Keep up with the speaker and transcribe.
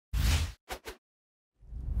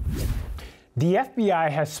The FBI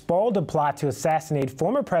has spoiled a plot to assassinate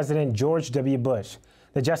former President George W. Bush.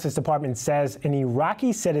 The Justice Department says an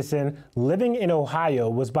Iraqi citizen living in Ohio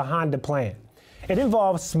was behind the plan. It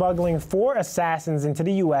involves smuggling 4 assassins into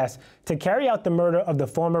the U.S. to carry out the murder of the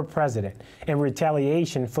former president in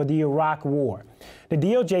retaliation for the Iraq War. The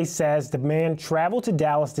DOJ says the man traveled to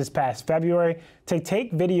Dallas this past February to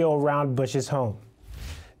take video around Bush's home.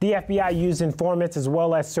 The FBI used informants as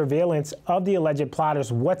well as surveillance of the alleged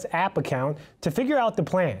plotter's WhatsApp account to figure out the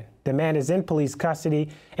plan. The man is in police custody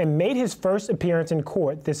and made his first appearance in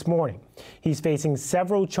court this morning. He's facing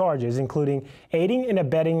several charges, including aiding and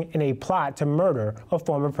abetting in a plot to murder a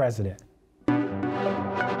former president.